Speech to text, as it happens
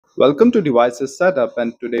Welcome to Devices Setup,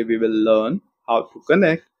 and today we will learn how to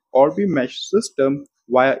connect Orbi mesh system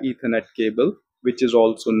via Ethernet cable, which is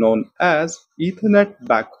also known as Ethernet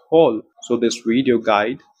backhaul. So this video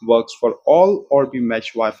guide works for all Orbi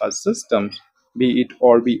mesh Wi-Fi systems, be it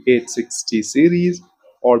Orbi 860 series,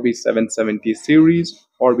 Orbi 770 series,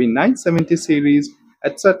 Orbi 970 series,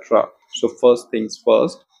 etc. So first things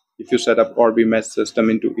first, if you set up Orbi mesh system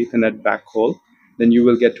into Ethernet backhaul, then you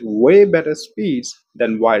will get way better speeds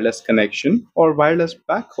than wireless connection or wireless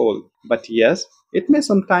backhaul. But yes, it may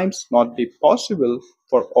sometimes not be possible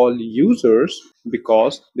for all users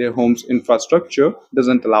because their home's infrastructure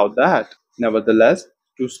doesn't allow that. Nevertheless,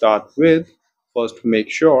 to start with, first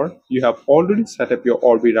make sure you have already set up your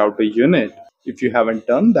Orbi router unit. If you haven't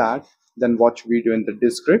done that, then watch video in the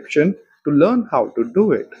description to learn how to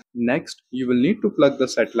do it. Next, you will need to plug the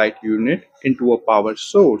satellite unit into a power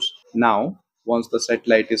source. Now, once the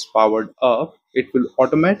satellite is powered up, it will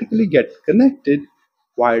automatically get connected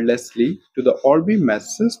wirelessly to the Orbi mesh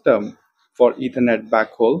system. For Ethernet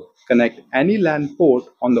backhaul, connect any LAN port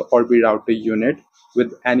on the Orbi router unit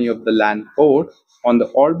with any of the LAN port on the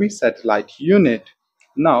Orbi satellite unit.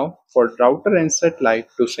 Now, for router and satellite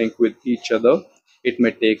to sync with each other, it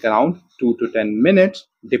may take around 2 to 10 minutes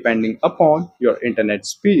depending upon your internet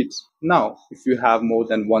speeds. Now, if you have more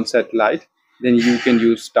than one satellite, then you can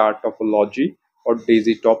use star topology or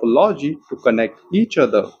daisy topology to connect each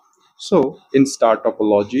other. So in star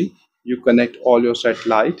topology, you connect all your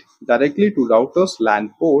satellite directly to router's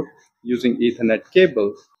LAN port using Ethernet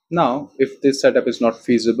cable. Now, if this setup is not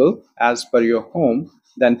feasible as per your home,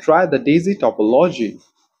 then try the daisy topology.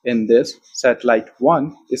 In this, satellite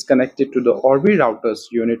 1 is connected to the Orbi router's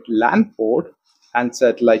unit LAN port and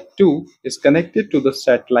satellite 2 is connected to the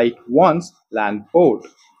satellite 1's LAN port.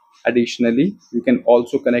 Additionally, you can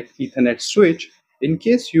also connect Ethernet switch in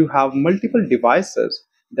case you have multiple devices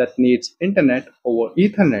that needs internet over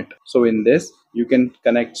Ethernet. So in this, you can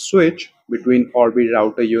connect switch between Orbi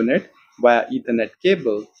router unit via Ethernet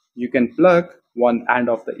cable. You can plug one end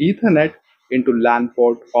of the Ethernet into LAN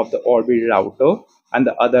port of the Orbi router and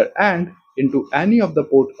the other end into any of the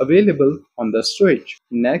port available on the switch.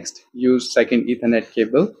 Next, use second Ethernet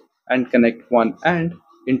cable and connect one end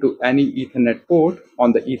into any Ethernet port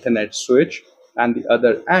on the Ethernet switch and the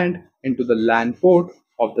other end into the LAN port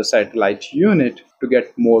of the satellite unit. To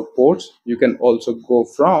get more ports, you can also go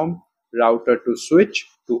from router to switch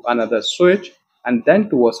to another switch and then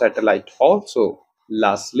to a satellite also.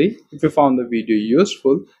 Lastly, if you found the video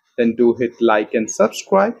useful, then do hit like and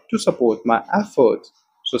subscribe to support my efforts.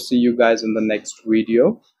 So see you guys in the next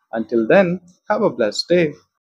video. Until then, have a blessed day.